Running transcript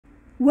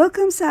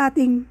Welcome sa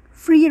ating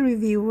free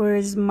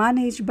reviewers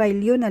managed by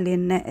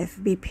Leonalyn na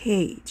FB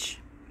page.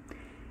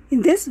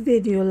 In this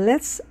video,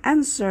 let's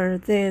answer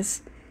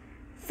these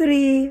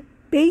 3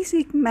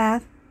 basic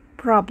math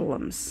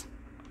problems.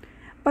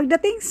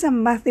 Pagdating sa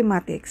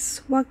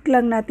mathematics, huwag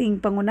lang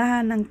nating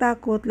pangunahan ng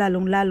takot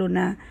lalong-lalo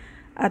na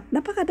at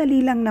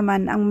napakadali lang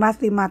naman ang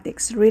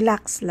mathematics,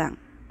 relax lang.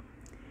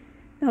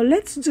 Now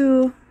let's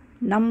do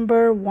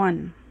number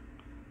 1.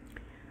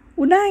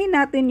 Unahin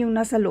natin yung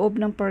nasa loob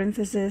ng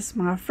parenthesis,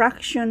 mga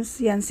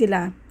fractions, yan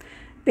sila.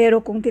 Pero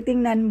kung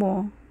titingnan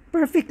mo,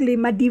 perfectly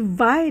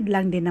ma-divide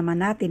lang din naman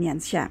natin yan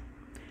siya.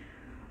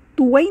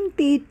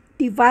 20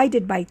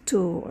 divided by 2,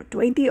 or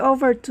 20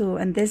 over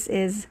 2, and this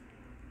is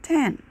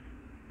 10.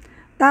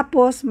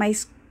 Tapos, may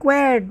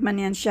squared man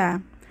yan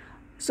siya.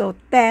 So,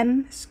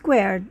 10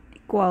 squared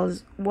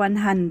equals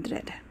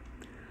 100.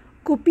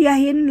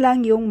 Kopyahin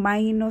lang yung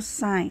minus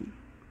sign.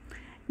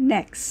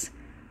 Next,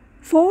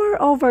 4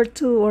 over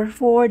 2 or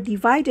 4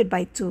 divided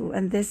by 2,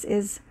 and this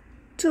is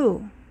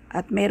 2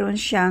 at meron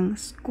siyang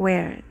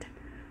squared.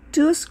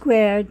 2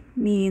 squared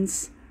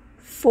means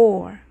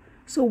 4.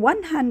 So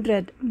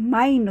 100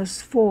 minus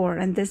 4,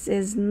 and this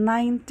is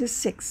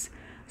 96.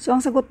 So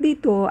ang sagot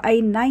dito ay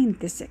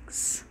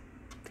 96.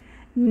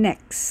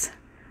 Next,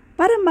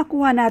 para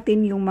makuha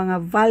natin yung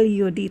mga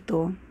value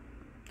dito,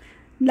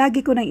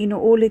 lagi ko nang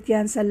inuulit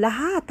yan sa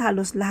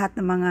halos lahat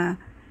ng mga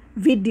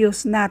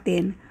videos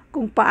natin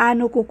kung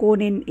paano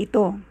kukunin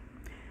ito.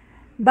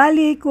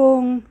 Bali,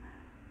 kung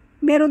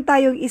meron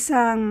tayong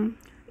isang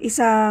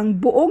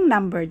buong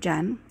number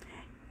dyan,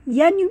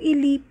 yan yung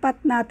ilipat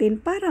natin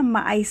para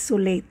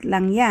ma-isolate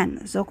lang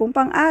yan. So, kung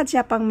pang-add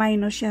siya,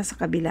 pang-minus siya sa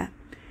kabila.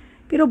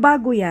 Pero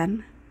bago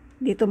yan,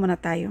 dito muna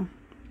tayo.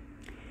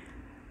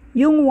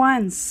 Yung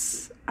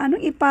ones,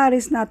 anong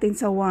ipares natin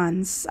sa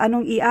ones?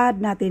 Anong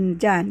i-add natin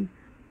dyan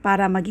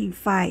para maging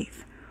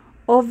 5?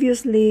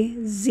 Obviously,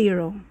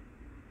 0.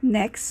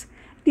 Next,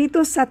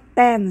 dito sa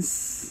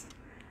tens,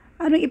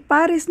 anong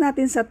ipares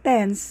natin sa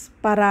tens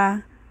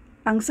para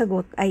ang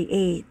sagot ay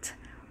 8?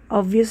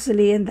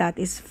 Obviously, and that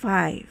is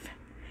 5.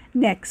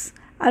 Next,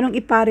 anong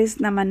ipares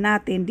naman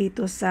natin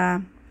dito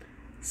sa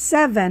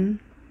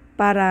 7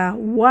 para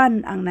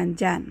 1 ang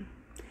nandyan?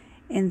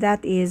 And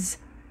that is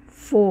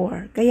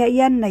 4. Kaya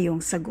yan na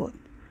yung sagot.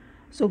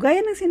 So,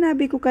 gaya ng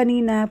sinabi ko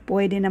kanina,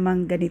 pwede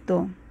namang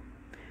ganito.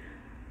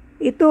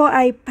 Ito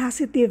ay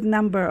positive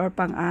number or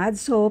pang-add.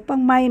 So,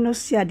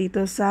 pang-minus siya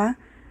dito sa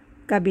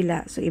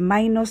kabila. So,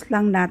 i-minus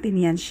lang natin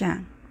yan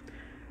siya.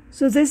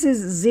 So, this is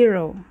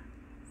 0,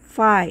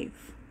 5,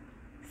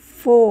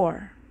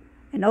 4.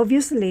 And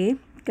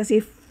obviously, kasi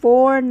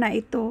 4 na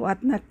ito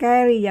at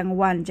na-carry yung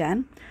 1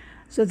 dyan.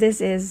 So, this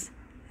is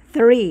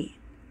 3.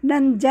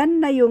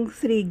 Nandyan na yung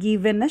 3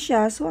 given na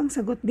siya. So, ang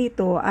sagot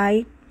dito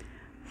ay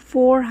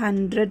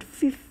 450.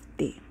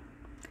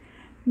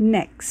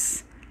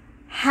 Next,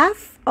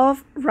 half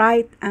of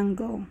right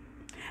angle.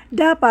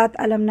 Dapat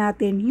alam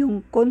natin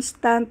yung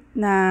constant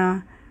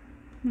na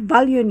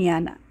value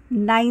niyan,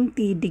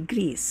 90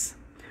 degrees.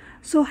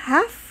 So,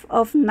 half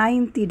of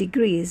 90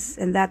 degrees,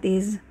 and that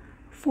is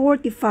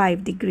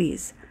 45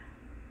 degrees.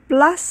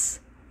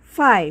 Plus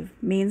 5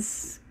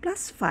 means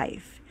plus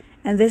 5.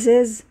 And this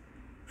is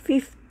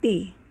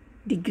 50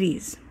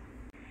 degrees.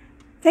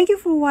 Thank you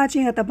for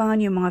watching at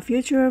abangan yung mga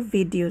future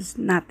videos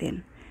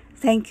natin.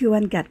 Thank you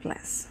and God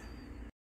bless.